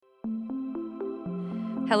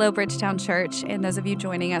Hello, Bridgetown Church, and those of you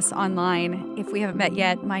joining us online. If we haven't met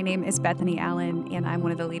yet, my name is Bethany Allen, and I'm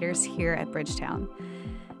one of the leaders here at Bridgetown.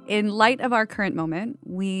 In light of our current moment,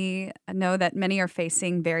 we know that many are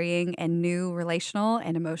facing varying and new relational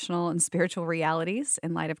and emotional and spiritual realities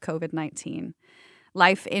in light of COVID-19.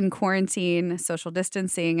 Life in quarantine, social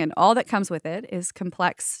distancing, and all that comes with it is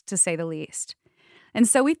complex, to say the least. And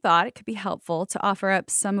so we thought it could be helpful to offer up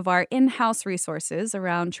some of our in-house resources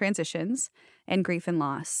around transitions and grief and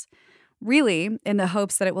loss, really in the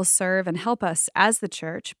hopes that it will serve and help us as the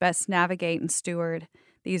church best navigate and steward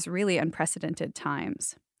these really unprecedented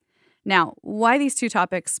times. Now, why these two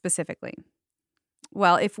topics specifically?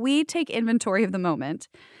 Well, if we take inventory of the moment,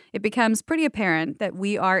 it becomes pretty apparent that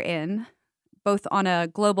we are in, both on a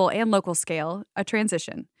global and local scale, a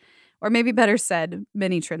transition, or maybe better said,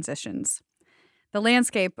 many transitions. The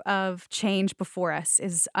landscape of change before us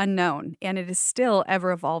is unknown, and it is still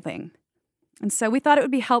ever evolving. And so we thought it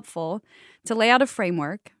would be helpful to lay out a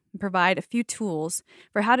framework and provide a few tools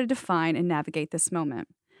for how to define and navigate this moment,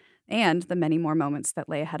 and the many more moments that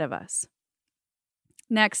lay ahead of us.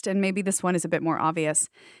 Next, and maybe this one is a bit more obvious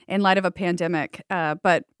in light of a pandemic,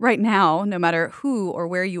 but right now, no matter who or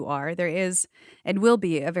where you are, there is and will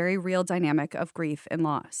be a very real dynamic of grief and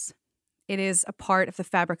loss. It is a part of the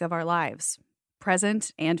fabric of our lives,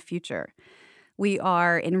 present and future. We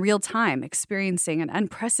are in real time experiencing an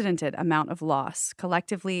unprecedented amount of loss,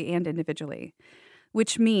 collectively and individually,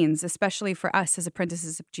 which means, especially for us as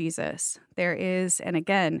apprentices of Jesus, there is, and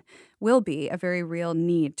again, will be a very real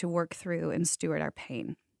need to work through and steward our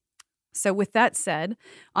pain. So with that said,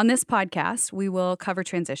 on this podcast, we will cover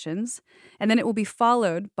transitions, and then it will be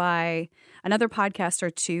followed by another podcast or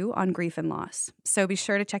two on grief and loss. So be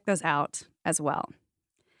sure to check those out as well.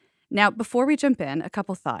 Now, before we jump in, a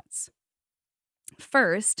couple thoughts.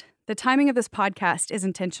 First, the timing of this podcast is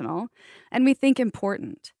intentional, and we think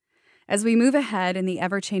important. As we move ahead in the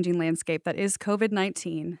ever-changing landscape that is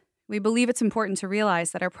COVID-19, we believe it's important to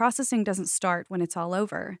realize that our processing doesn't start when it's all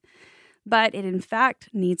over, but it in fact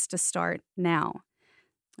needs to start now.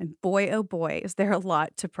 And boy, oh boy, is there a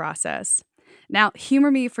lot to process. Now,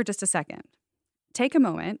 humor me for just a second. Take a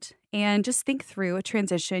moment and just think through a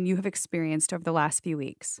transition you have experienced over the last few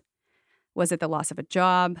weeks. Was it the loss of a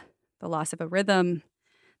job, the loss of a rhythm,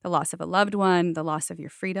 the loss of a loved one, the loss of your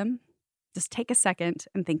freedom? Just take a second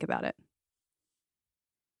and think about it.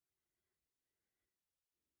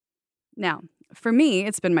 Now, for me,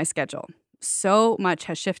 it's been my schedule. So much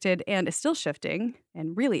has shifted and is still shifting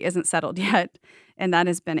and really isn't settled yet, and that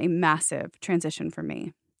has been a massive transition for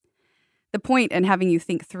me. The point in having you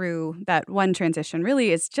think through that one transition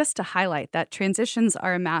really is just to highlight that transitions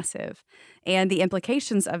are massive and the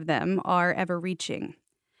implications of them are ever-reaching,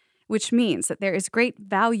 which means that there is great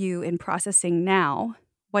value in processing now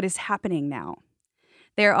what is happening now.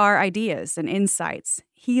 There are ideas and insights,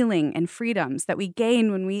 healing and freedoms that we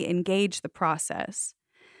gain when we engage the process.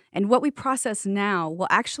 And what we process now will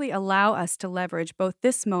actually allow us to leverage both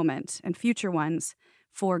this moment and future ones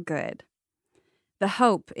for good. The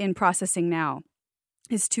hope in processing now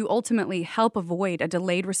is to ultimately help avoid a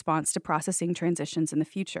delayed response to processing transitions in the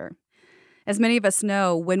future. As many of us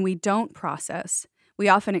know, when we don't process, we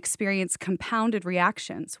often experience compounded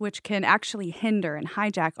reactions, which can actually hinder and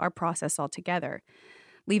hijack our process altogether,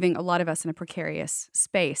 leaving a lot of us in a precarious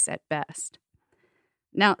space at best.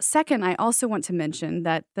 Now, second, I also want to mention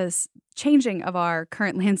that this changing of our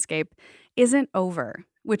current landscape isn't over,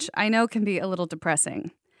 which I know can be a little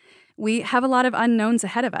depressing. We have a lot of unknowns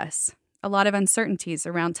ahead of us, a lot of uncertainties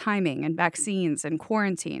around timing and vaccines and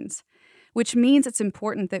quarantines, which means it's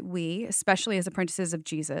important that we, especially as apprentices of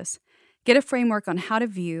Jesus, get a framework on how to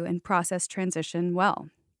view and process transition well,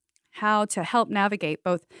 how to help navigate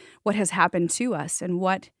both what has happened to us and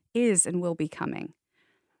what is and will be coming.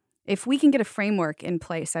 If we can get a framework in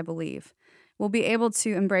place, I believe, we'll be able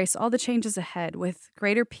to embrace all the changes ahead with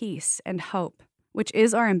greater peace and hope, which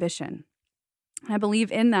is our ambition. I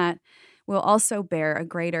believe in that we'll also bear a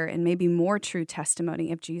greater and maybe more true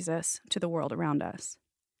testimony of Jesus to the world around us.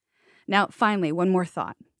 Now, finally, one more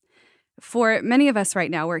thought. For many of us right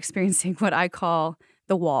now, we're experiencing what I call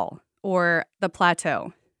the wall or the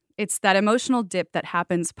plateau. It's that emotional dip that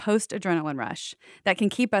happens post-adrenaline rush that can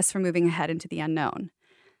keep us from moving ahead into the unknown.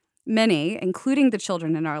 Many, including the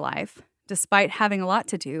children in our life, despite having a lot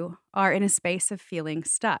to do, are in a space of feeling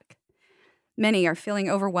stuck. Many are feeling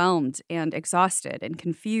overwhelmed and exhausted and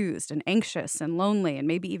confused and anxious and lonely and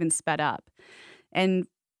maybe even sped up. And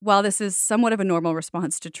while this is somewhat of a normal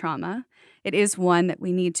response to trauma, it is one that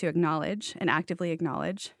we need to acknowledge and actively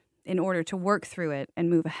acknowledge in order to work through it and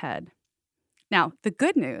move ahead. Now, the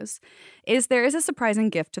good news is there is a surprising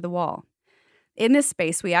gift to the wall. In this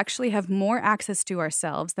space, we actually have more access to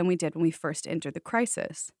ourselves than we did when we first entered the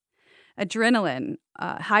crisis. Adrenaline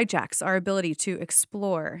hijacks our ability to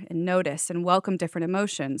explore and notice and welcome different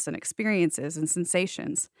emotions and experiences and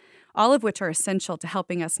sensations, all of which are essential to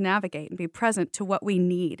helping us navigate and be present to what we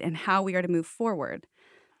need and how we are to move forward.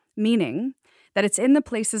 Meaning that it's in the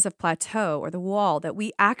places of plateau or the wall that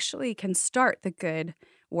we actually can start the good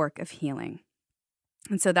work of healing.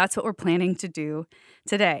 And so that's what we're planning to do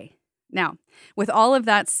today. Now, with all of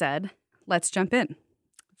that said, let's jump in.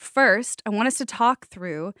 First, I want us to talk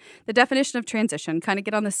through the definition of transition, kind of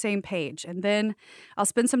get on the same page, and then I'll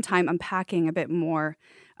spend some time unpacking a bit more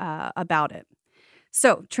about it.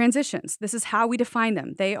 So, transitions, this is how we define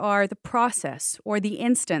them. They are the process or the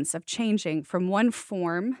instance of changing from one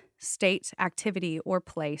form, state, activity, or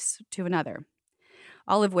place to another,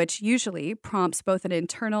 all of which usually prompts both an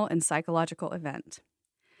internal and psychological event.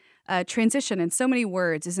 Transition, in so many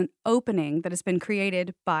words, is an opening that has been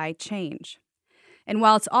created by change. And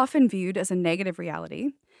while it's often viewed as a negative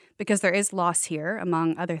reality, because there is loss here,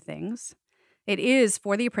 among other things, it is,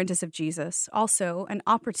 for the apprentice of Jesus, also an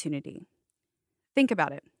opportunity. Think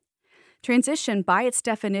about it. Transition, by its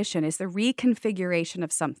definition, is the reconfiguration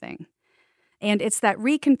of something. And it's that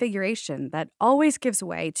reconfiguration that always gives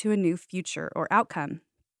way to a new future or outcome,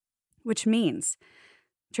 which means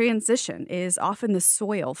transition is often the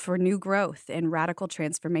soil for new growth and radical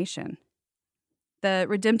transformation. The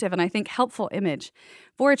redemptive and I think helpful image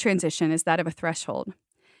for a transition is that of a threshold.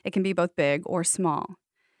 It can be both big or small.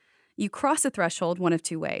 You cross a threshold one of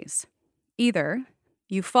two ways. Either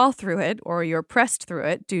you fall through it or you're pressed through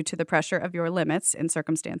it due to the pressure of your limits and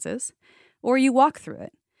circumstances, or you walk through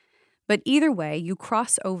it. But either way, you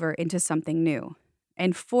cross over into something new,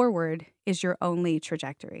 and forward is your only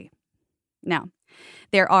trajectory. Now,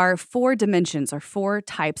 there are 4 dimensions or 4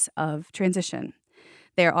 types of transition.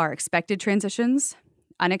 There are expected transitions,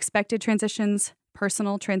 unexpected transitions,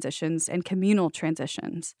 personal transitions, and communal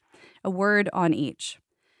transitions. A word on each.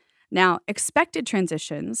 Now, expected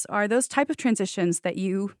transitions are those type of transitions that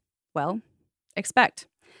you, expect.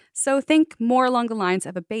 So think more along the lines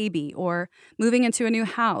of a baby or moving into a new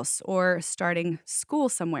house or starting school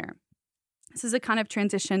somewhere. This is a kind of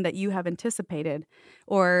transition that you have anticipated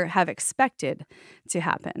or have expected to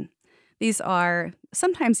happen. These are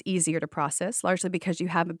sometimes easier to process, largely because you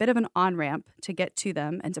have a bit of an on-ramp to get to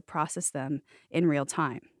them and to process them in real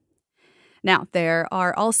time. Now, there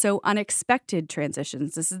are also unexpected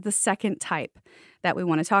transitions. This is the second type that we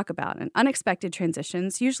want to talk about. And unexpected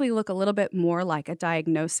transitions usually look a little bit more like a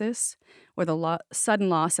diagnosis or the sudden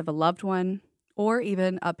loss of a loved one or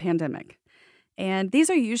even a pandemic. And these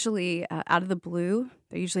are usually out of the blue.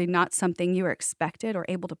 They're usually not something you are expected or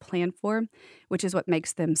able to plan for, which is what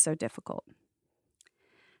makes them so difficult.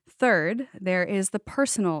 Third, there is the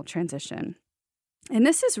personal transition. And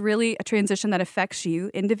this is really a transition that affects you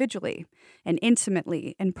individually and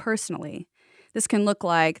intimately and personally. This can look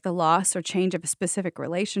like the loss or change of a specific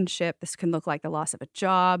relationship. This can look like the loss of a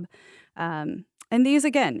job. And these,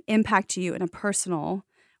 again, impact you in a personal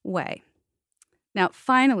way. Now,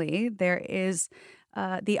 finally, there is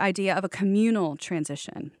the idea of a communal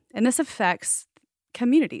transition, and this affects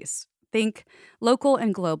communities. Think local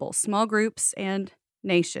and global, small groups and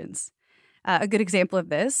nations. A good example of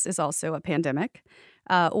this is also a pandemic,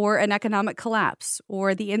 or an economic collapse,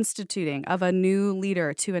 or the instituting of a new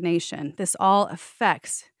leader to a nation. This all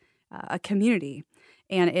affects a community,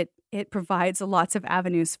 and it provides lots of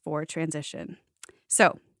avenues for transition.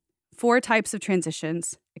 So, 4 types of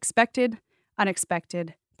transitions: expected,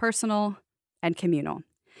 unexpected, personal, and communal.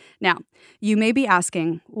 Now, you may be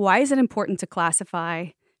asking, why is it important to classify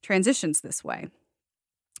transitions this way?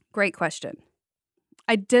 Great question.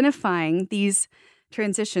 Identifying these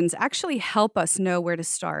transitions actually help us know where to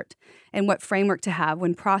start and what framework to have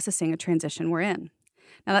when processing a transition we're in.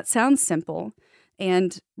 Now, that sounds simple,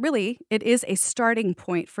 and really, it is a starting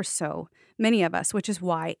point for so many of us, which is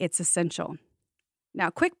why it's essential.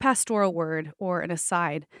 Now, quick pastoral word or an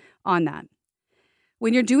aside on that.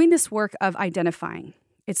 When you're doing this work of identifying,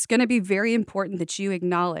 it's going to be very important that you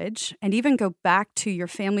acknowledge and even go back to your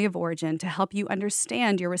family of origin to help you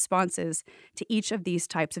understand your responses to each of these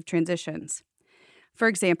types of transitions. For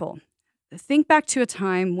example, think back to a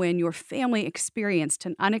time when your family experienced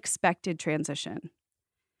an unexpected transition.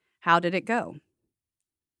 How did it go?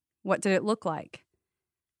 What did it look like?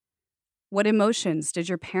 What emotions did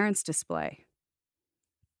your parents display?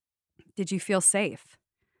 Did you feel safe,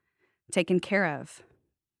 taken care of,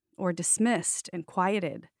 or dismissed and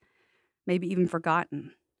quieted, maybe even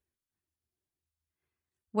forgotten?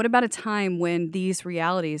 What about a time when these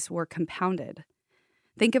realities were compounded?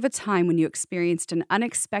 Think of a time when you experienced an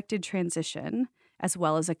unexpected transition as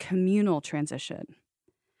well as a communal transition.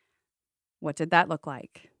 What did that look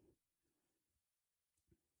like?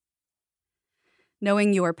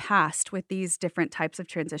 Knowing your past with these different types of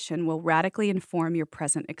transition will radically inform your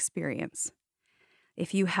present experience.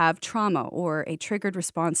 If you have trauma or a triggered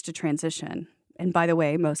response to transition, and by the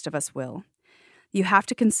way, most of us will, you have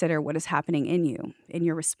to consider what is happening in you, in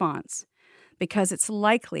your response, because it's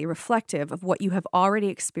likely reflective of what you have already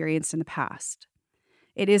experienced in the past.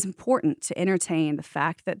 It is important to entertain the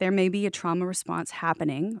fact that there may be a trauma response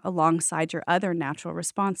happening alongside your other natural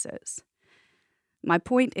responses. My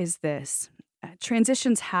point is this.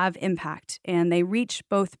 Transitions have impact, and they reach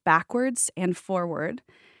both backwards and forward,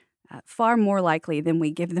 far more likely than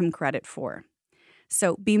we give them credit for.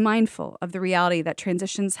 So be mindful of the reality that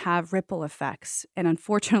transitions have ripple effects, and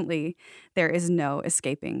unfortunately, there is no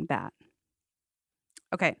escaping that.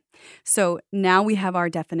 Okay, so now we have our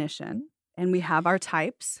definition, and we have our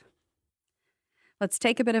types. Let's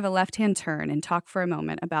take a bit of a left-hand turn and talk for a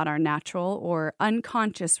moment about our natural or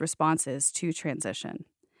unconscious responses to transition.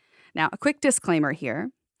 Now, a quick disclaimer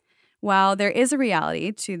here. While there is a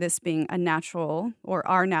reality to this being a natural or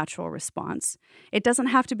our natural response, it doesn't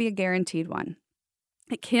have to be a guaranteed one.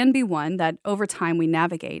 It can be one that over time we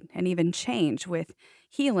navigate and even change with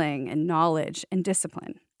healing and knowledge and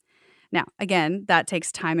discipline. Now, again, that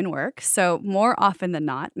takes time and work, so more often than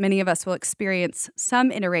not, many of us will experience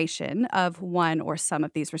some iteration of one or some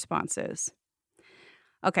of these responses.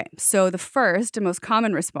 Okay, so the first and most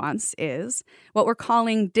common response is what we're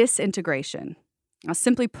calling disintegration. Now,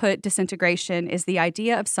 simply put, disintegration is the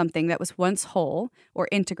idea of something that was once whole or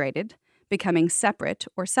integrated becoming separate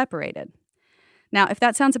or separated. Now, if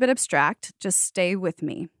that sounds a bit abstract, just stay with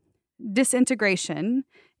me. Disintegration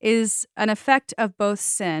is an effect of both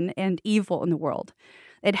sin and evil in the world.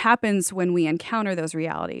 It happens when we encounter those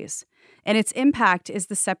realities, and its impact is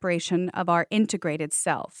the separation of our integrated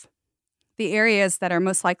self. The areas that are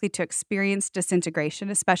most likely to experience disintegration,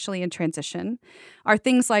 especially in transition, are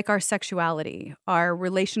things like our sexuality, our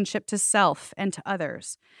relationship to self and to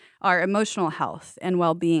others, our emotional health and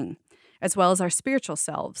well-being, as well as our spiritual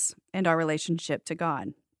selves and our relationship to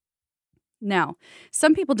God. Now,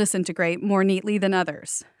 some people disintegrate more neatly than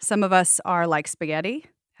others. Some of us are like spaghetti,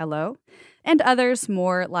 hello, and others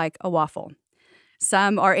more like a waffle.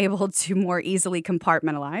 Some are able to more easily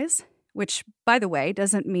compartmentalize, which, by the way,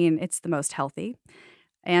 doesn't mean it's the most healthy,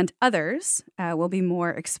 and others will be more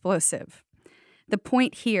explosive. The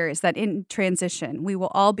point here is that in transition, we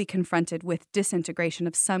will all be confronted with disintegration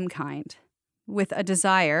of some kind, with a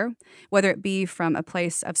desire, whether it be from a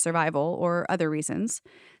place of survival or other reasons,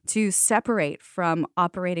 to separate from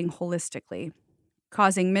operating holistically,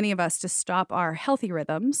 causing many of us to stop our healthy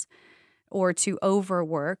rhythms or to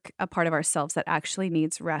overwork a part of ourselves that actually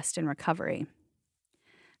needs rest and recovery.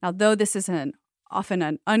 Now, though this is often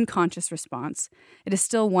an unconscious response, it is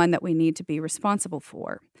still one that we need to be responsible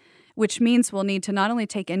for, which means we'll need to not only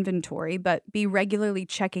take inventory, but be regularly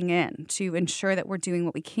checking in to ensure that we're doing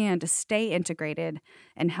what we can to stay integrated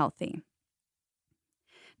and healthy.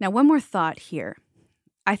 Now, one more thought here.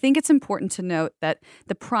 I think it's important to note that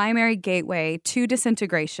the primary gateway to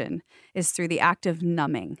disintegration is through the act of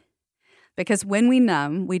numbing. Because when we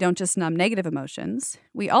numb, we don't just numb negative emotions,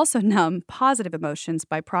 we also numb positive emotions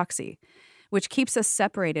by proxy, which keeps us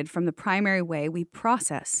separated from the primary way we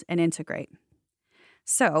process and integrate.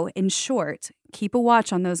 So, in short, keep a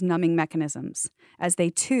watch on those numbing mechanisms, as they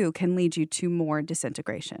too can lead you to more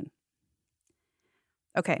disintegration.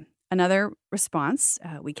 Okay, another response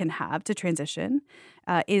we can have to transition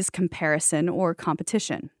is comparison or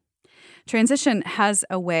competition. Transition has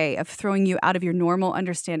a way of throwing you out of your normal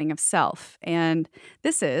understanding of self. And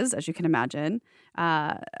this is, as you can imagine,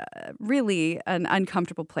 really an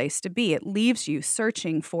uncomfortable place to be. It leaves you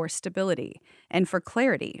searching for stability and for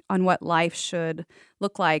clarity on what life should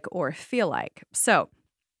look like or feel like. So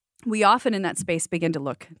we often in that space begin to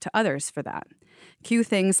look to others for that. Cue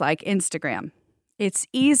things like Instagram. It's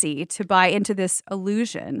easy to buy into this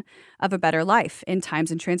illusion of a better life in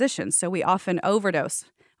times in transition. So we often overdose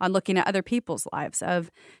on looking at other people's lives, of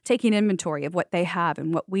taking inventory of what they have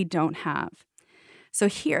and what we don't have. So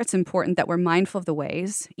here it's important that we're mindful of the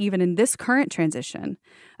ways, even in this current transition,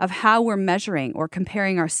 of how we're measuring or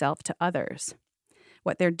comparing ourselves to others,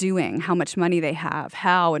 what they're doing, how much money they have,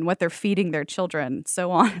 how and what they're feeding their children, so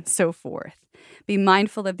on and so forth. Be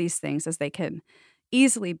mindful of these things as they can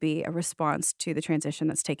easily be a response to the transition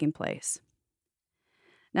that's taking place.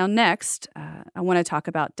 Now, next, I want to talk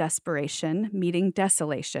about desperation meeting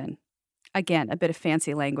desolation. Again, a bit of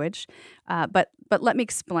fancy language, but let me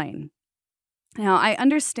explain. Now, I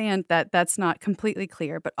understand that that's not completely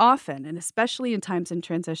clear, but often, and especially in times in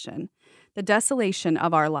transition, the desolation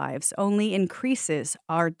of our lives only increases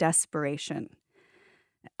our desperation.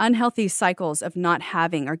 Unhealthy cycles of not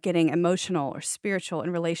having or getting emotional or spiritual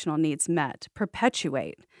and relational needs met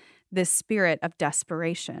perpetuate this spirit of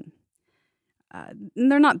desperation.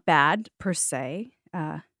 They're not bad per se.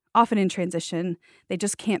 Often in transition, they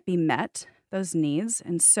just can't be met, those needs,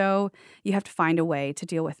 and so you have to find a way to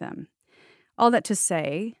deal with them. All that to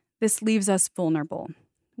say, this leaves us vulnerable,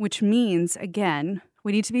 which means, again,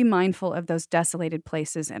 we need to be mindful of those desolated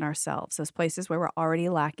places in ourselves, those places where we're already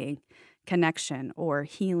lacking connection or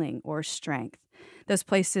healing or strength, those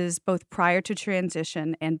places both prior to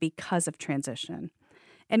transition and because of transition.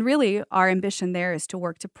 And really, our ambition there is to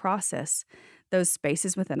work to process those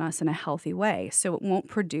spaces within us in a healthy way so it won't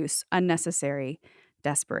produce unnecessary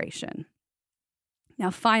desperation. Now,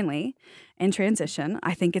 finally, in transition,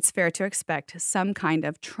 I think it's fair to expect some kind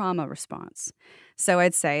of trauma response. So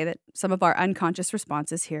I'd say that some of our unconscious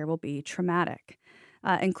responses here will be traumatic,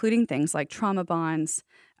 including things like trauma bonds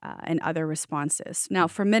and other responses. Now,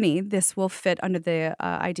 for many, this will fit under the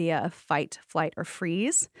idea of fight, flight, or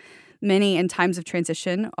freeze. Many in times of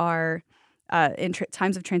transition are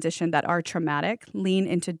times of transition that are traumatic lean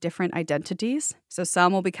into different identities. So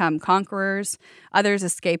some will become conquerors, others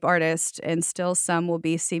escape artists, and still some will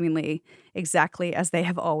be seemingly exactly as they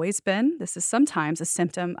have always been. This is sometimes a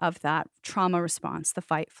symptom of that trauma response, the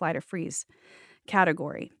fight, flight, or freeze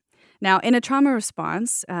category. Now, in a trauma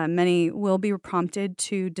response, many will be prompted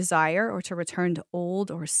to desire or to return to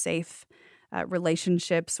old or safe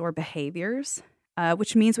relationships or behaviors.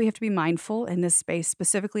 Which means we have to be mindful in this space,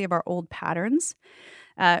 specifically of our old patterns.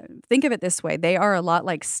 Think of it this way. They are a lot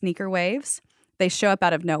like sneaker waves. They show up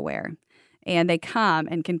out of nowhere, and they come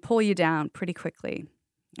and can pull you down pretty quickly.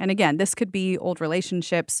 And again, this could be old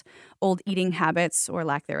relationships, old eating habits or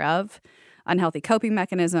lack thereof, unhealthy coping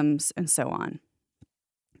mechanisms, and so on.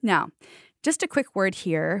 Now, just a quick word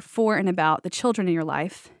here for and about the children in your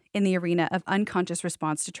life in the arena of unconscious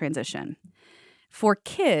response to transition. For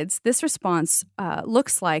kids, this response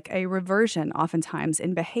looks like a reversion oftentimes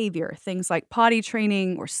in behavior, things like potty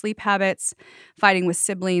training or sleep habits, fighting with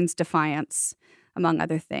siblings, defiance, among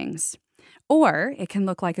other things. Or it can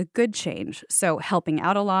look like a good change, so helping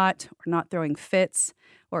out a lot or not throwing fits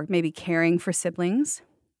or maybe caring for siblings.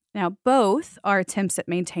 Now, both are attempts at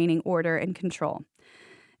maintaining order and control.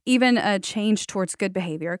 Even a change towards good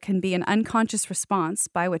behavior can be an unconscious response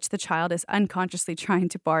by which the child is unconsciously trying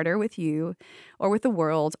to barter with you or with the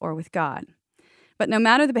world or with God. But no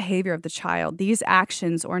matter the behavior of the child, these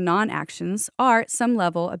actions or non-actions are at some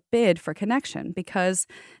level a bid for connection because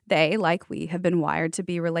they, like we, have been wired to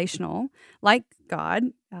be relational, like God,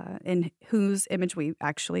 in whose image we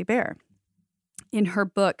actually bear. In her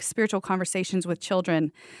book, Spiritual Conversations with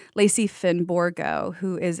Children, Lacey Finn Borgo,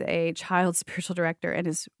 who is a child spiritual director and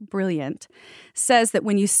is brilliant, says that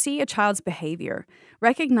when you see a child's behavior,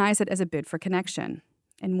 recognize it as a bid for connection.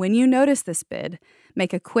 And when you notice this bid,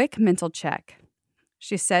 make a quick mental check.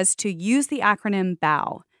 She says to use the acronym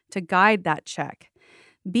BOW to guide that check.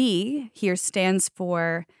 B here stands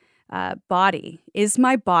for body. Is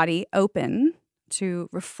my body open to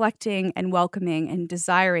reflecting and welcoming and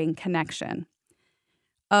desiring connection?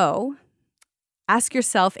 O, ask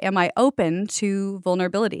yourself, am I open to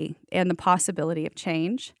vulnerability and the possibility of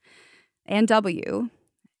change? And W,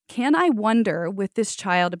 can I wonder with this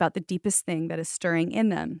child about the deepest thing that is stirring in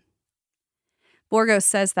them? Borgo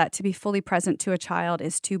says that to be fully present to a child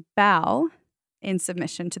is to bow in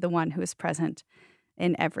submission to the one who is present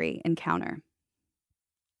in every encounter.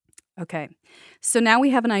 Okay, so now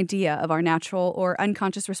we have an idea of our natural or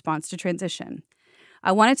unconscious response to transition.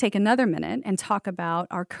 I want to take another minute and talk about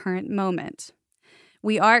our current moment.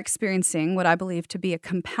 We are experiencing what I believe to be a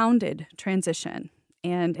compounded transition,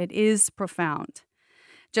 and it is profound.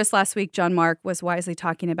 Just last week, John Mark was wisely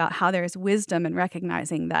talking about how there is wisdom in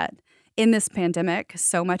recognizing that in this pandemic,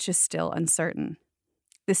 so much is still uncertain.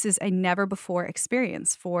 This is a never-before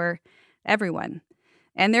experience for everyone.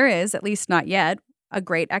 And there is, at least not yet, a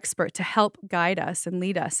great expert to help guide us and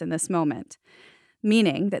lead us in this moment.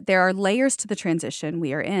 Meaning that there are layers to the transition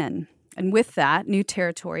we are in, and with that, new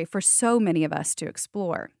territory for so many of us to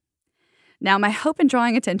explore. Now, my hope in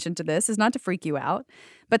drawing attention to this is not to freak you out,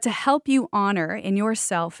 but to help you honor in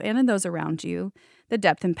yourself and in those around you the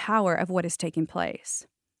depth and power of what is taking place.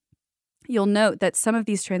 You'll note that some of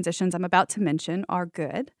these transitions I'm about to mention are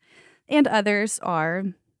good, and others are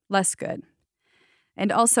less good.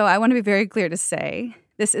 And also, I want to be very clear to say,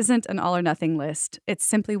 this isn't an all or nothing list. It's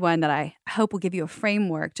simply one that I hope will give you a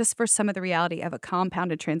framework just for some of the reality of a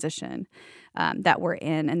compounded transition that we're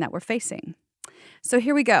in and that we're facing. So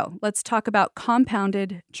here we go. Let's talk about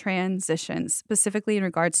compounded transitions, specifically in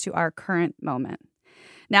regards to our current moment.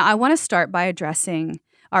 Now, I want to start by addressing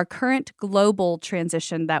our current global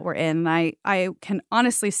transition that we're in. And I can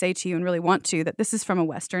honestly say to you, and really want to, that this is from a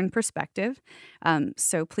Western perspective.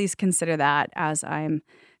 So please consider that as I'm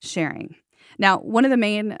sharing. Now, one of the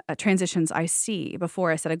main transitions I see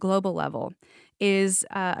before us at a global level is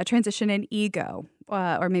a transition in ego,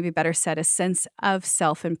 or maybe better said, a sense of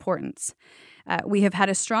self-importance. We have had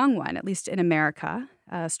a strong one, at least in America,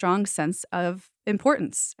 a strong sense of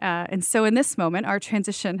importance. And so in this moment, our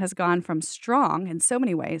transition has gone from strong in so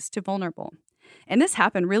many ways to vulnerable. And this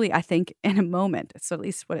happened really, I think, in a moment. It's at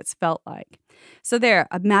least what it's felt like. So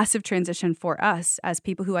a massive transition for us as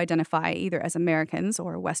people who identify either as Americans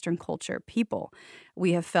or Western culture people.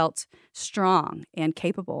 We have felt strong and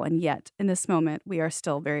capable, and yet in this moment, we are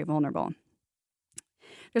still very vulnerable.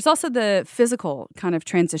 There's also the physical kind of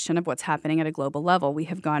transition of what's happening at a global level. We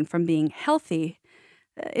have gone from being healthy,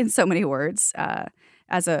 in so many words,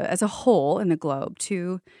 as a whole in the globe,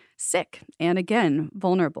 to sick and again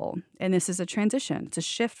vulnerable. And this is a transition. It's a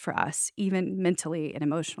shift for us, even mentally and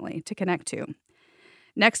emotionally, to connect to.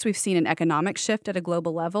 Next, we've seen an economic shift at a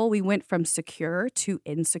global level. We went from secure to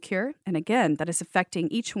insecure, and again, that is affecting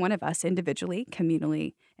each one of us individually,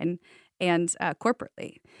 communally, and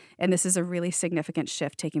corporately. And this is a really significant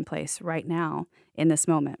shift taking place right now in this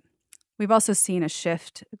moment. We've also seen a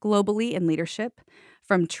shift globally in leadership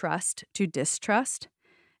from trust to distrust.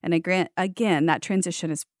 And again, that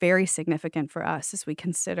transition is very significant for us as we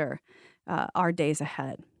consider our days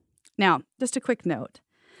ahead. Now, just a quick note.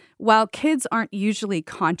 While kids aren't usually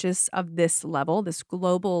conscious of this level, this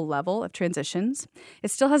global level of transitions,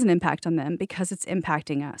 it still has an impact on them because it's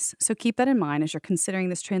impacting us. So keep that in mind as you're considering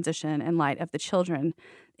this transition in light of the children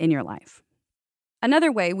in your life.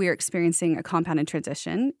 Another way we are experiencing a compounded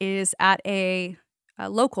transition is at a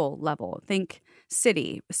local level. Think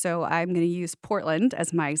city. So I'm going to use Portland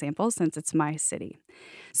as my example since it's my city.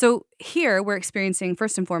 So here we're experiencing,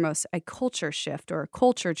 first and foremost, a culture shift or a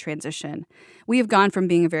culture transition. We have gone from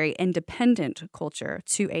being a very independent culture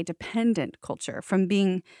to a dependent culture, from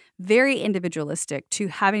being very individualistic to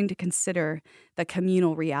having to consider the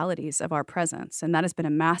communal realities of our presence. And that has been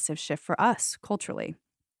a massive shift for us culturally.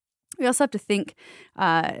 We also have to think,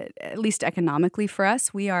 at least economically for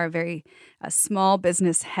us, we are a very small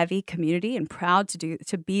business heavy community and proud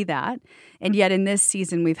to be that. And yet in this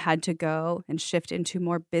season, we've had to go and shift into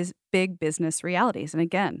more big business realities. And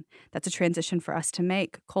again, that's a transition for us to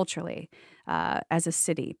make culturally as a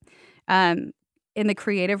city. In the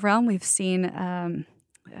creative realm, we've seen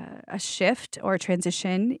a shift or a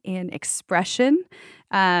transition in expression.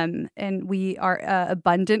 And we are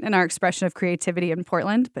abundant in our expression of creativity in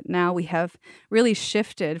Portland, but now we have really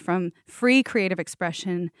shifted from free creative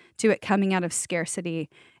expression to it coming out of scarcity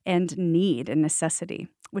and need and necessity,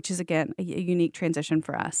 which is, again, a unique transition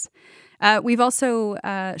for us. We've also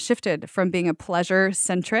shifted from being a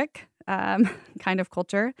pleasure-centric kind of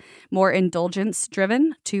culture, more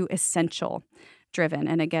indulgence-driven, to essential-driven.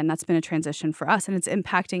 And again, that's been a transition for us, and it's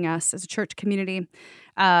impacting us as a church community,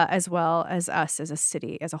 as well as us as a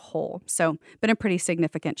city as a whole. So, been a pretty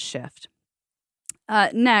significant shift.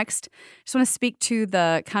 Next, I just want to speak to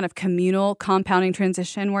the kind of communal compounding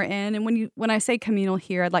transition we're in. And when I say communal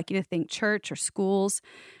here, I'd like you to think church or schools,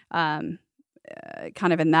 kind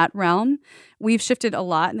of in that realm. We've shifted a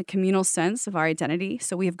lot in the communal sense of our identity.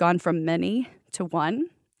 So we have gone from many to one.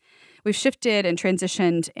 We've shifted and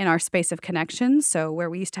transitioned in our space of connection. So where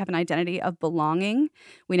we used to have an identity of belonging,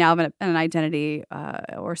 we now have an identity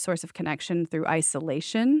or source of connection through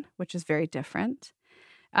isolation, which is very different.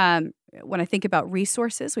 When I think about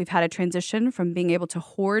resources, we've had a transition from being able to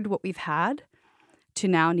hoard what we've had to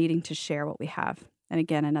now needing to share what we have. And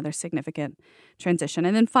again, another significant transition.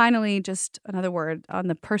 And then finally, just another word on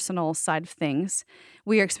the personal side of things,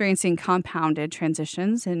 we are experiencing compounded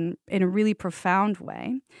transitions in a really profound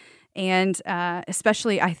way. And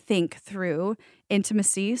especially, I think, through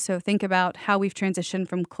intimacy. So think about how we've transitioned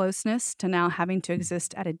from closeness to now having to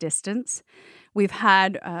exist at a distance. We've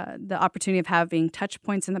had the opportunity of having touch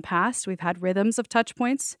points in the past. We've had rhythms of touch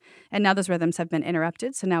points, and now those rhythms have been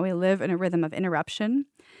interrupted. So now we live in a rhythm of interruption.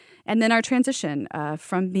 And then our transition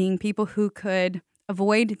from being people who could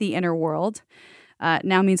avoid the inner world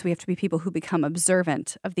now means we have to be people who become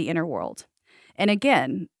observant of the inner world. And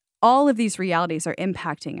again, all of these realities are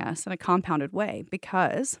impacting us in a compounded way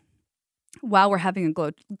because while we're having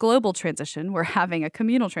a global transition, we're having a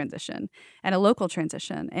communal transition and a local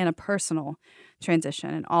transition and a personal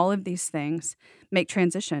transition. And all of these things make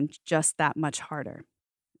transition just that much harder.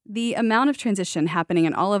 The amount of transition happening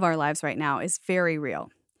in all of our lives right now is very real.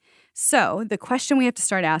 So, the question we have to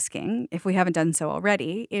start asking, if we haven't done so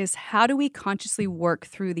already, is how do we consciously work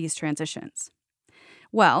through these transitions?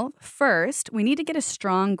 Well, first, we need to get a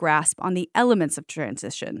strong grasp on the elements of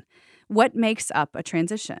transition. What makes up a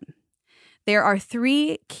transition? There are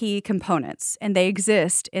three key components, and they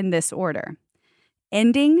exist in this order: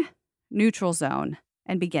 ending, neutral zone,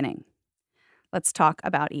 and beginning. Let's talk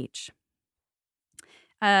about each.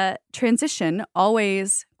 Transition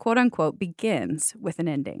always, quote unquote, begins with an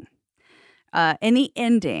ending. And the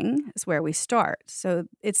ending is where we start. So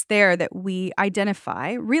it's there that we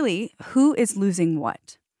identify really who is losing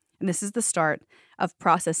what. And this is the start of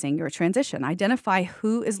processing your transition. Identify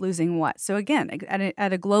who is losing what. So again,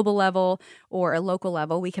 at a global level or a local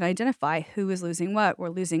level, we can identify who is losing what. We're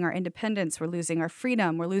losing our independence. We're losing our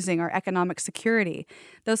freedom. We're losing our economic security.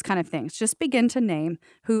 Those kind of things. Just begin to name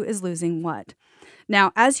who is losing what.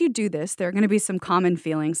 Now, as you do this, there are going to be some common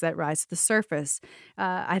feelings that rise to the surface.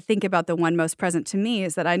 I think about the one most present to me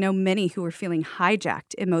is that I know many who are feeling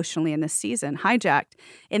hijacked emotionally in this season. Hijacked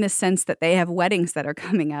in the sense that they have weddings that are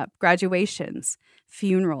coming up, graduations,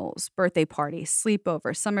 funerals, birthday parties,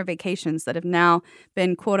 sleepovers, summer vacations that have now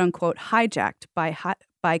been quote unquote hijacked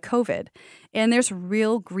by COVID. And there's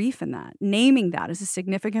real grief in that. Naming that is a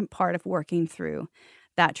significant part of working through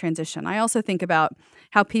that transition. I also think about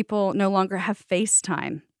how people no longer have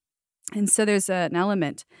FaceTime. And so there's an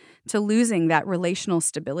element to losing that relational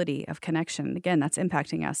stability of connection. Again, that's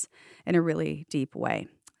impacting us in a really deep way.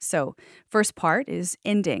 So first part is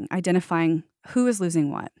ending, identifying who is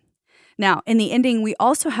losing what. Now, in the ending, we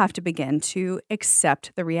also have to begin to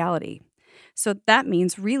accept the reality. So that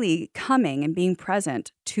means really coming and being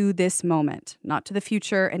present to this moment, not to the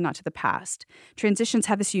future and not to the past. Transitions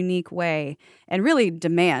have this unique way and really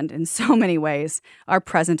demand in so many ways our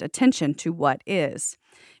present attention to what is,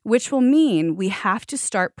 which will mean we have to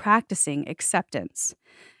start practicing acceptance.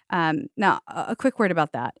 Now, a quick word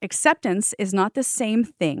about that. Acceptance is not the same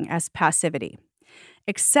thing as passivity.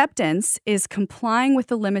 Acceptance is complying with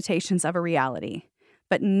the limitations of a reality,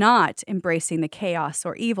 but not embracing the chaos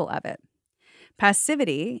or evil of it.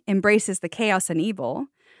 Passivity embraces the chaos and evil,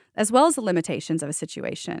 as well as the limitations of a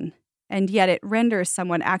situation, and yet it renders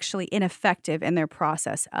someone actually ineffective in their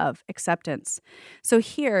process of acceptance. So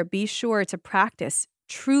here, be sure to practice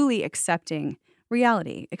truly accepting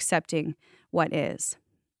reality, accepting what is.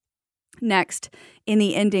 Next, in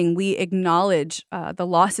the ending, we acknowledge the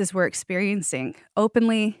losses we're experiencing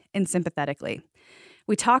openly and sympathetically.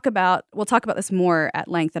 We'll talk about this more at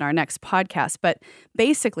length in our next podcast, but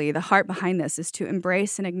basically the heart behind this is to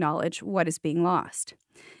embrace and acknowledge what is being lost.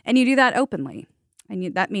 And you do that openly.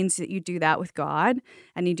 And that means that you do that with God,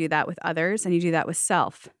 and you do that with others, and you do that with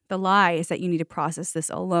self. The lie is that you need to process this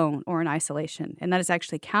alone or in isolation, and that is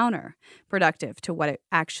actually counterproductive to what it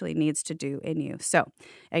actually needs to do in you. So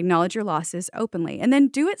acknowledge your losses openly, and then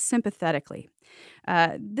do it sympathetically.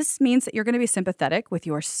 This means that you're going to be sympathetic with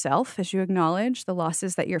yourself as you acknowledge the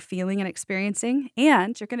losses that you're feeling and experiencing,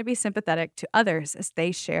 and you're going to be sympathetic to others as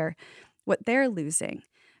they share what they're losing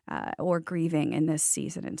or grieving in this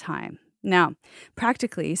season and time. Now,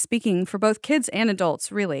 practically speaking, for both kids and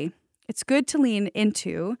adults, really, it's good to lean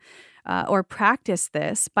into or practice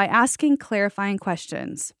this by asking clarifying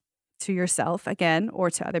questions to yourself, again,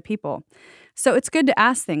 or to other people. So it's good to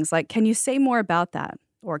ask things like, can you say more about that?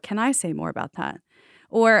 Or can I say more about that?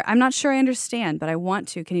 Or I'm not sure I understand, but I want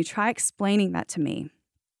to. Can you try explaining that to me?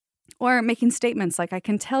 Or making statements like, I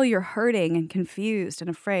can tell you're hurting and confused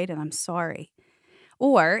and afraid, and I'm sorry.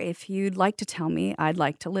 Or if you'd like to tell me, I'd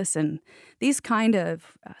like to listen. These kind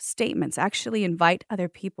of statements actually invite other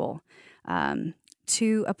people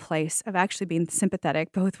to a place of actually being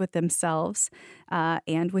sympathetic, both with themselves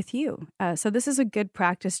and with you. So this is a good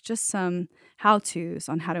practice, just some how-tos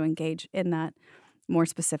on how to engage in that more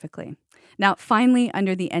specifically. Now, finally,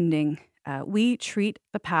 under the ending, we treat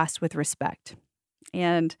the past with respect.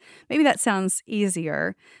 And maybe that sounds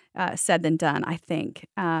easier said than done, I think.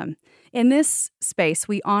 In this space,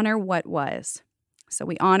 we honor what was. So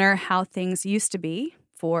we honor how things used to be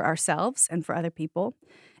for ourselves and for other people,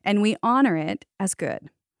 and we honor it as good.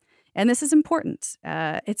 And this is important.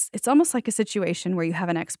 It's almost like a situation where you have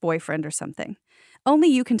an ex-boyfriend or something. Only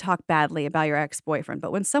you can talk badly about your ex-boyfriend,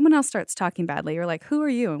 but when someone else starts talking badly, you're like, who are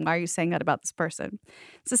you and why are you saying that about this person?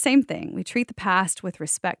 It's the same thing. We treat the past with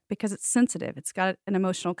respect because it's sensitive. It's got an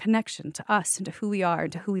emotional connection to us and to who we are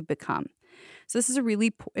and to who we've become. So this is a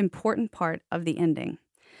really important part of the ending.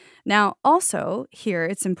 Now, also here,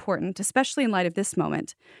 it's important, especially in light of this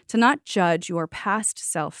moment, to not judge your past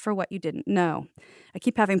self for what you didn't know. I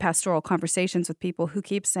keep having pastoral conversations with people who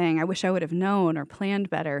keep saying, I wish I would have known or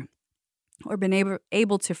planned better or been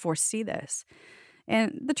able to foresee this.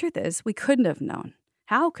 And the truth is, we couldn't have known.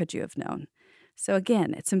 How could you have known? So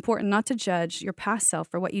again, it's important not to judge your past self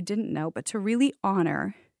for what you didn't know, but to really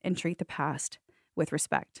honor and treat the past with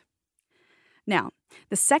respect. Now,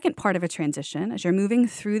 the second part of a transition, as you're moving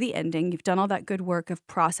through the ending, you've done all that good work of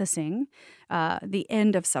processing the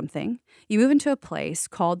end of something, you move into a place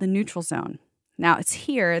called the neutral zone. Now, it's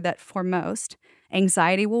here that for most,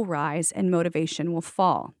 anxiety will rise and motivation will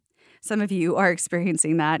fall. Some of you are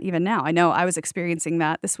experiencing that even now. I know I was experiencing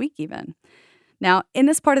that this week even. Now, in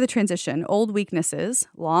this part of the transition, old weaknesses,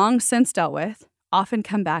 long since dealt with, often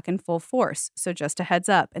come back in full force. So just a heads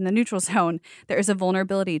up, in the neutral zone, there is a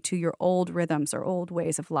vulnerability to your old rhythms or old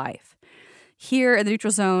ways of life. Here in the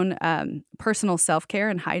neutral zone, personal self-care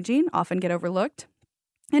and hygiene often get overlooked.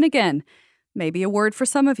 And again, maybe a word for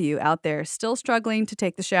some of you out there still struggling to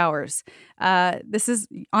take the showers. This is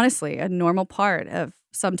honestly a normal part of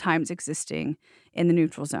sometimes existing in the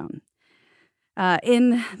neutral zone.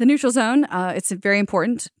 In the neutral zone, it's very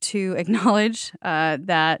important to acknowledge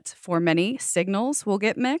that for many, signals will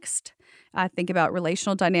get mixed. Think about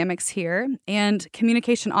relational dynamics here, and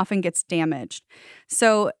communication often gets damaged.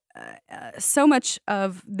 So much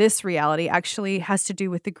of this reality actually has to do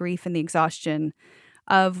with the grief and the exhaustion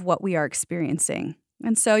of what we are experiencing.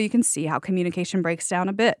 And so you can see how communication breaks down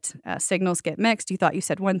a bit. Signals get mixed. You thought you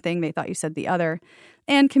said one thing, they thought you said the other,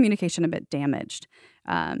 and communication a bit damaged.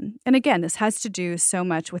 And again, this has to do so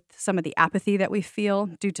much with some of the apathy that we feel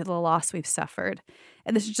due to the loss we've suffered.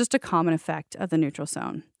 And this is just a common effect of the neutral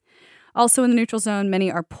zone. Also in the neutral zone,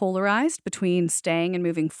 many are polarized between staying and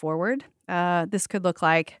moving forward. This could look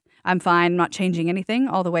like, I'm fine, I'm not changing anything,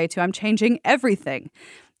 all the way to I'm changing everything.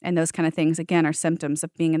 And those kind of things, again, are symptoms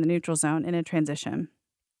of being in the neutral zone in a transition.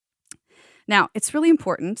 Now, it's really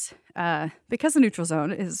important because the neutral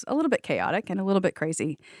zone is a little bit chaotic and a little bit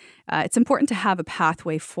crazy. It's important to have a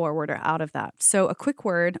pathway forward or out of that. So a quick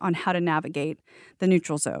word on how to navigate the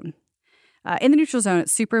neutral zone. In the neutral zone,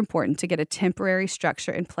 it's super important to get a temporary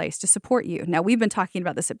structure in place to support you. Now, we've been talking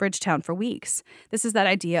about this at Bridgetown for weeks. This is that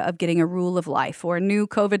idea of getting a rule of life or a new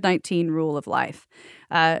COVID-19 rule of life.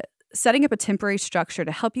 Setting up a temporary structure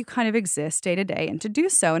to help you kind of exist day to day and to do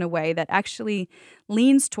so in a way that actually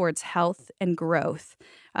leans towards health and growth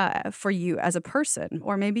for you as a person,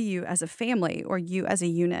 or maybe you as a family, or you as a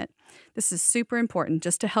unit. This is super important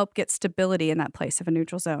just to help get stability in that place of a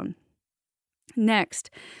neutral zone. Next,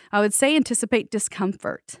 I would say anticipate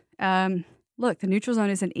discomfort. Look, the neutral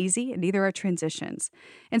zone isn't easy, and neither are transitions.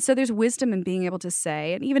 And so there's wisdom in being able to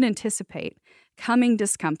say and even anticipate coming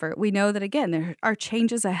discomfort. We know that, again, there are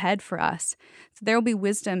changes ahead for us. So there will be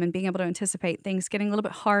wisdom in being able to anticipate things getting a little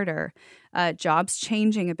bit harder, jobs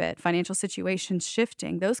changing a bit, financial situations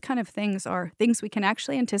shifting. Those kind of things are things we can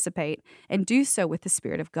actually anticipate and do so with the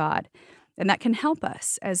Spirit of God. And that can help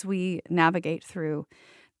us as we navigate through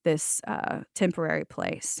this temporary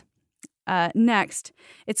place. Next,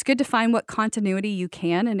 it's good to find what continuity you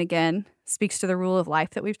can, and again, speaks to the rule of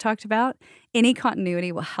life that we've talked about. Any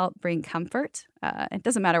continuity will help bring comfort. It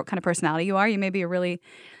doesn't matter what kind of personality you are. You may be a really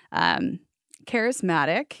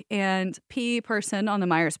charismatic and P person on the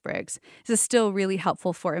Myers-Briggs. This is still really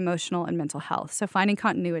helpful for emotional and mental health. So finding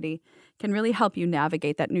continuity can really help you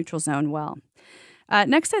navigate that neutral zone well.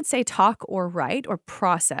 Next, I'd say talk or write or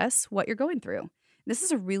process what you're going through. This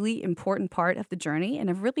is a really important part of the journey and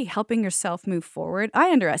of really helping yourself move forward.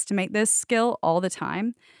 I underestimate this skill all the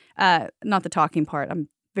time. Not the talking part, I'm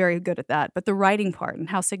very good at that, but the writing part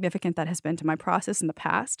and how significant that has been to my process in the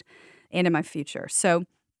past and in my future. So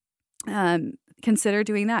consider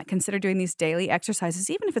doing that. Consider doing these daily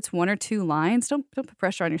exercises, even if it's 1 or 2 lines. Don't put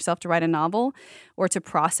pressure on yourself to write a novel or to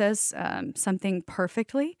process something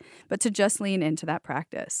perfectly, but to just lean into that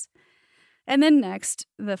practice. And then next,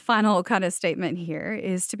 the final kind of statement here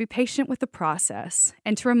is to be patient with the process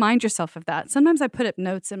and to remind yourself of that. Sometimes I put up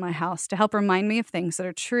notes in my house to help remind me of things that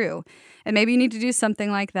are true. And maybe you need to do something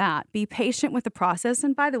like that. Be patient with the process.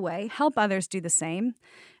 And by the way, help others do the same.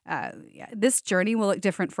 This journey will look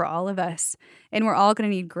different for all of us. And we're all going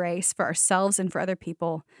to need grace for ourselves and for other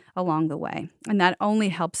people along the way. And that only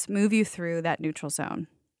helps move you through that neutral zone.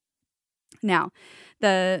 Now,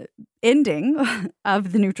 the ending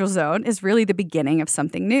of the neutral zone is really the beginning of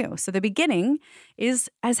something new. So the beginning is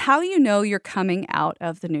as how you know you're coming out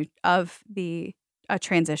of the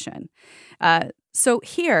transition. So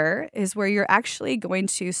here is where you're actually going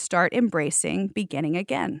to start embracing beginning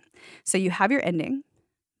again. So you have your ending,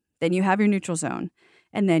 then you have your neutral zone,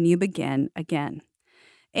 and then you begin again.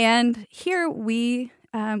 And here we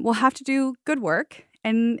will have to do good work,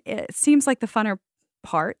 and it seems like the funner,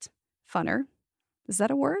 is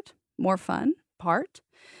that a word? More fun part.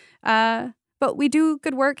 But we do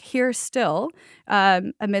good work here still,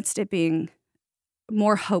 amidst it being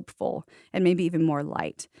more hopeful and maybe even more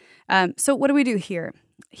light. So what do we do here?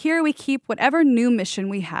 Here we keep whatever new mission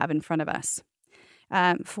we have in front of us.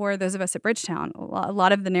 For those of us at Bridgetown, a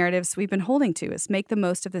lot of the narratives we've been holding to is make the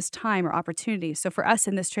most of this time or opportunity. So for us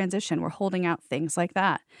in this transition, we're holding out things like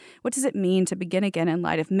that. What does it mean to begin again in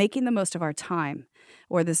light of making the most of our time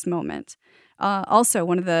or this moment? Also,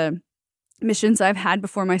 one of the missions I've had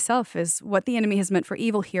before myself is what the enemy has meant for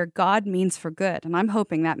evil here, God means for good. And I'm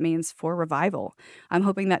hoping that means for revival. I'm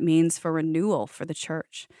hoping that means for renewal for the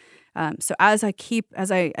church. So as I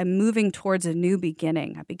am moving towards a new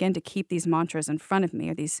beginning, I begin to keep these mantras in front of me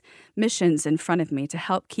or these missions in front of me to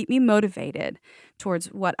help keep me motivated towards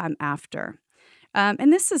what I'm after.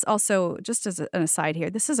 And this is also, just as an aside here,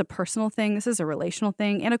 this is a personal thing, this is a relational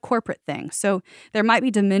thing, and a corporate thing. So there might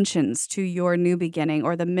be dimensions to your new beginning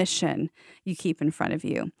or the mission you keep in front of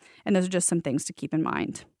you. And those are just some things to keep in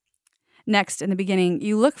mind. Next, in the beginning,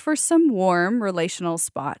 you look for some warm relational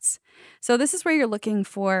spots. So this is where you're looking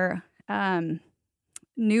for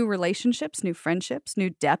new relationships, new friendships, new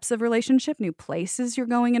depths of relationship, new places you're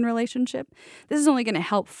going in relationship. This is only going to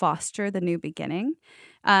help foster the new beginning.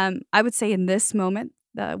 I would say in this moment,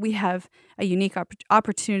 we have a unique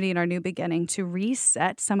opportunity in our new beginning to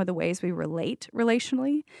reset some of the ways we relate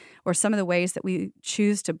relationally or some of the ways that we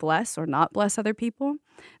choose to bless or not bless other people.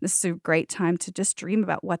 This is a great time to just dream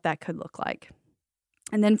about what that could look like.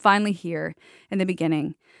 And then finally here in the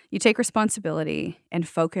beginning, you take responsibility and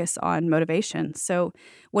focus on motivation. So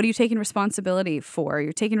what are you taking responsibility for?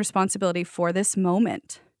 You're taking responsibility for this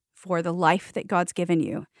moment, for the life that God's given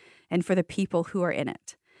you, and for the people who are in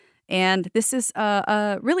it. And this is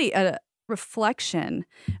really a reflection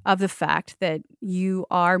of the fact that you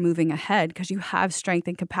are moving ahead because you have strength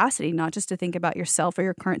and capacity, not just to think about yourself or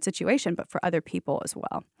your current situation, but for other people as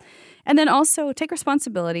well. And then also take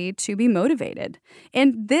responsibility to be motivated.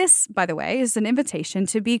 And this, by the way, is an invitation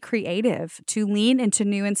to be creative, to lean into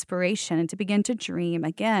new inspiration, and to begin to dream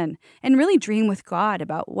again, and really dream with God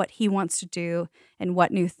about what He wants to do and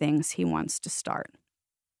what new things He wants to start.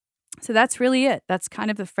 So that's really it. That's kind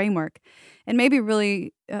of the framework, and maybe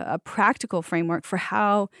really a practical framework for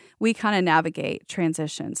how we kind of navigate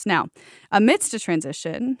transitions. Now, amidst a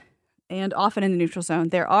transition, and often in the neutral zone,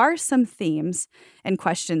 there are some themes and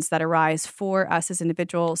questions that arise for us as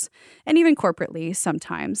individuals and even corporately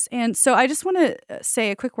sometimes. And so I just want to say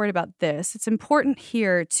a quick word about this. It's important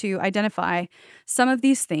here to identify some of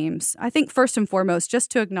these themes. I think first and foremost, just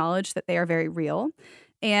to acknowledge that they are very real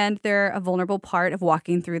and they're a vulnerable part of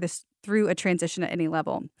walking through a transition at any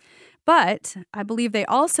level. But I believe they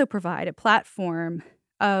also provide a platform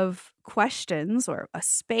of questions or a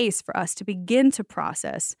space for us to begin to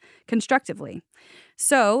process constructively.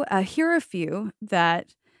 So here are a few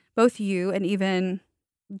that both you and even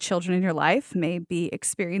children in your life may be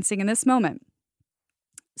experiencing in this moment.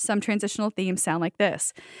 Some transitional themes sound like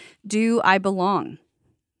this. Do I belong?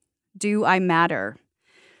 Do I matter?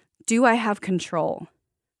 Do I have control?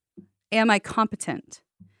 Am I competent?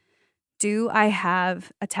 Do I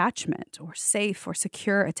have attachment or safe or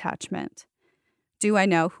secure attachment? Do I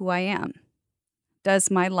know who I am?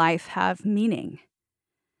 Does my life have meaning?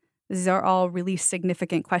 These are all really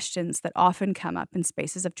significant questions that often come up in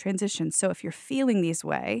spaces of transition. So if you're feeling this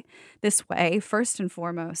way, first and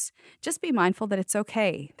foremost, just be mindful that it's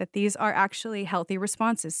okay, that these are actually healthy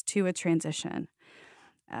responses to a transition.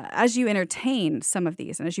 As you entertain some of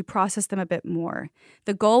these and as you process them a bit more,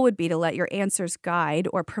 the goal would be to let your answers guide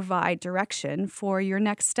or provide direction for your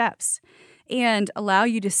next steps and allow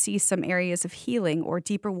you to see some areas of healing or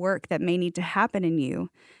deeper work that may need to happen in you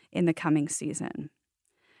in the coming season.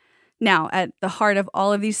 Now, at the heart of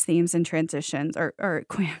all of these themes and transitions or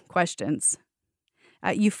questions,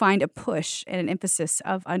 you find a push and an emphasis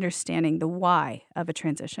of understanding the why of a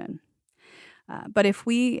transition. But if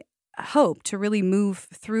we hope to really move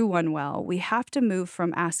through one well, we have to move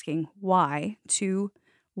from asking why to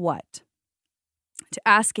what, to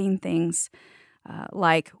asking things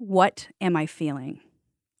like, what am I feeling?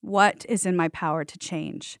 What is in my power to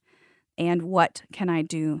change? And what can I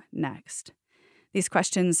do next? These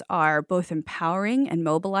questions are both empowering and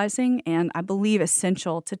mobilizing, and I believe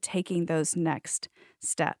essential to taking those next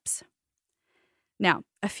steps. Now,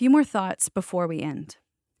 a few more thoughts before we end.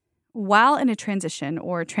 While in a transition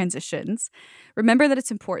or transitions, remember that it's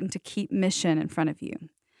important to keep mission in front of you.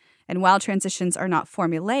 And while transitions are not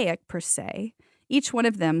formulaic per se, each one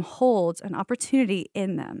of them holds an opportunity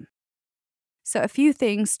in them. So a few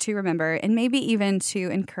things to remember and maybe even to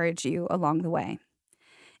encourage you along the way.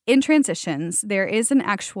 In transitions, there is an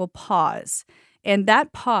actual pause, and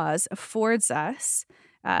that pause affords us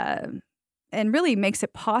and really makes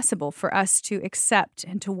it possible for us to accept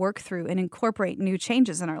and to work through and incorporate new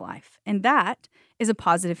changes in our life. And that is a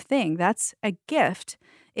positive thing. That's a gift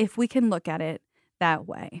if we can look at it that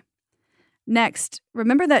way. Next,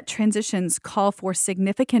 remember that transitions call for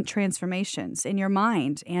significant transformations in your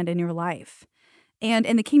mind and in your life. And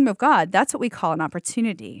in the kingdom of God, that's what we call an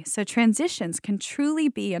opportunity. So transitions can truly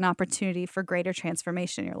be an opportunity for greater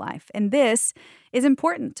transformation in your life. And this is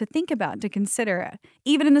important to think about, to consider,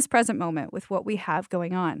 even in this present moment with what we have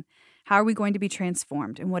going on. How are we going to be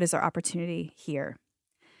transformed? And what is our opportunity here?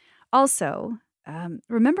 Also,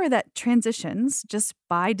 remember that transitions, just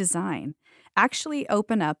by design, actually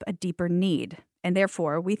open up a deeper need. And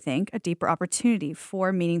therefore, we think a deeper opportunity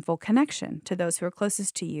for meaningful connection to those who are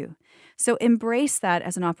closest to you. So embrace that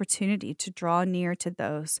as an opportunity to draw near to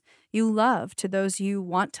those you love, to those you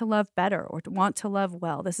want to love better or want to love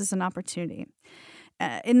well. This is an opportunity.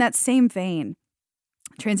 In that same vein,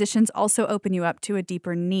 transitions also open you up to a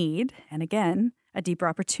deeper need, and again, a deeper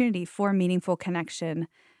opportunity for meaningful connection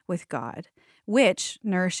with God, which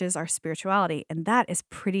nourishes our spirituality, and that is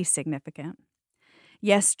pretty significant.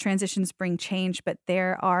 Yes, transitions bring change, but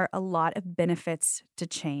there are a lot of benefits to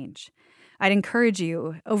change. I'd encourage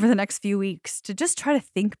you over the next few weeks to just try to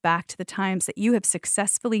think back to the times that you have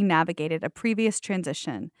successfully navigated a previous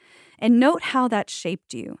transition and note how that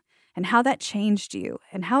shaped you and how that changed you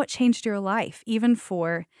and how it changed your life, even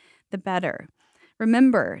for the better.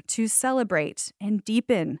 Remember to celebrate and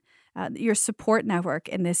deepen your support network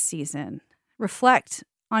in this season. Reflect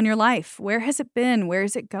on your life. Where has it been? Where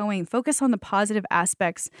is it going? Focus on the positive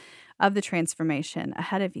aspects of the transformation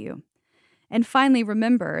ahead of you. And finally,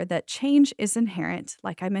 remember that change is inherent,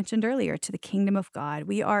 like I mentioned earlier, to the kingdom of God.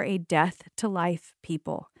 We are a death to life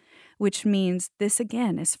people, which means this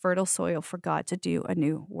again is fertile soil for God to do a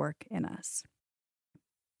new work in us.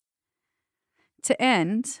 To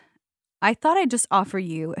end, I thought I'd just offer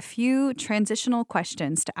you a few transitional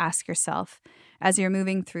questions to ask yourself as you're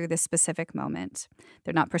moving through this specific moment.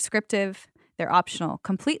 They're not prescriptive, they're optional,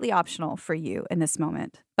 completely optional for you in this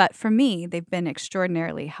moment. But for me, they've been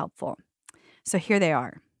extraordinarily helpful. So here they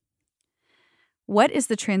are. What is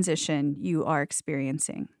the transition you are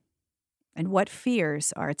experiencing? And what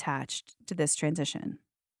fears are attached to this transition?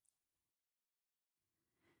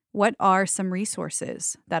 What are some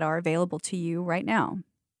resources that are available to you right now?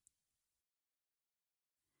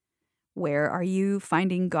 Where are you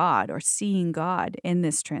finding God or seeing God in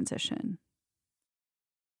this transition?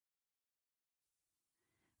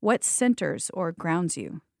 What centers or grounds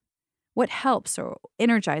you? What helps or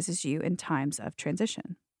energizes you in times of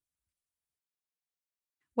transition?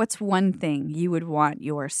 What's one thing you would want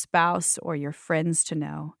your spouse or your friends to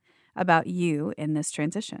know about you in this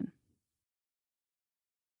transition?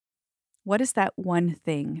 What is that one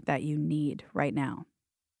thing that you need right now?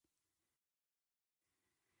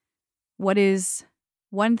 What is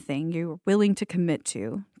one thing you're willing to commit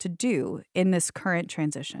to do in this current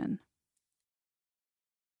transition?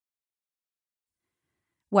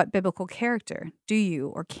 What biblical character do you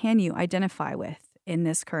or can you identify with in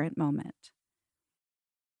this current moment?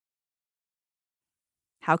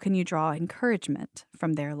 How can you draw encouragement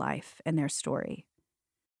from their life and their story?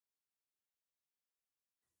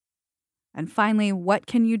 And finally, what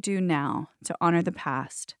can you do now to honor the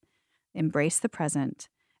past, embrace the present,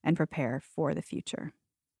 and prepare for the future?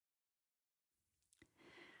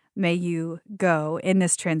 May you go in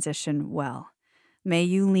this transition well. May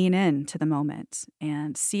you lean into the moment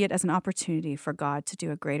and see it as an opportunity for God to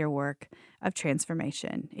do a greater work of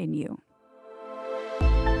transformation in you.